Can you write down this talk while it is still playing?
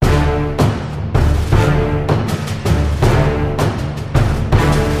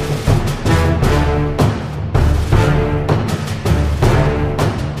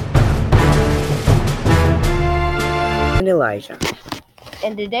Elijah.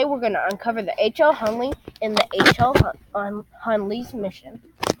 And today we're going to uncover the HL Hunley and the HL Hunley's mission.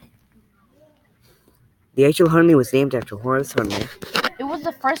 The HL Hunley was named after Horace Hunley. It was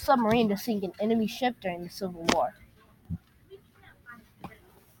the first submarine to sink an enemy ship during the Civil War.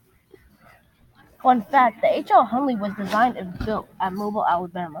 Fun fact, the HL Hunley was designed and built at Mobile,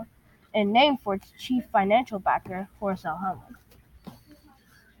 Alabama, and named for its chief financial backer, Horace L. Hunley.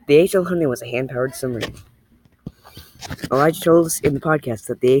 The HL Hunley was a hand-powered submarine. Elijah told us in the podcast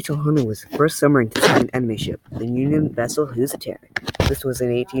that the HL Hunley was the first submarine to sink an enemy ship, the Union vessel Housatonic. This was in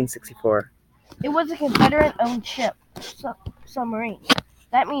 1864. It was a Confederate-owned ship, submarine.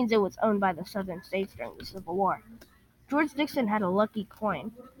 That means it was owned by the Southern states during the Civil War. George Dixon had a lucky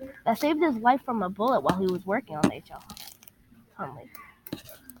coin that saved his life from a bullet while he was working on the HL Hunley.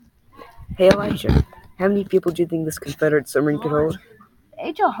 Hey Elijah, how many people do you think this Confederate submarine could hold?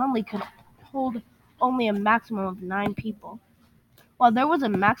 The HL Hunley could hold only a maximum of 9 people. While there was a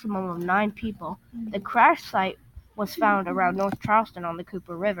maximum of 9 people, the crash site was found around North Charleston on the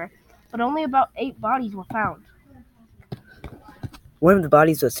Cooper River, but only about 8 bodies were found. One of the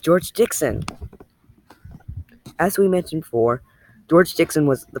bodies was George Dixon. As we mentioned before, George Dixon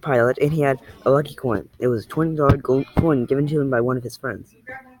was the pilot, and he had a lucky coin. It was a $20 gold coin given to him by one of his friends.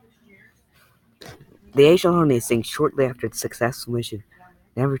 The HL Hunley sank shortly after its successful mission,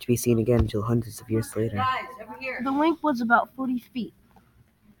 never to be seen again until hundreds of years later. The length was about 40 feet.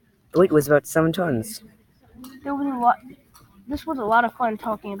 The weight was about 7 tons. This was a lot of fun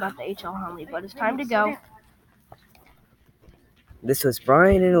talking about the HL Hunley, but it's time to go. This was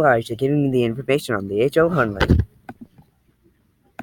Brian and Elijah giving me the information on the HL Hunley.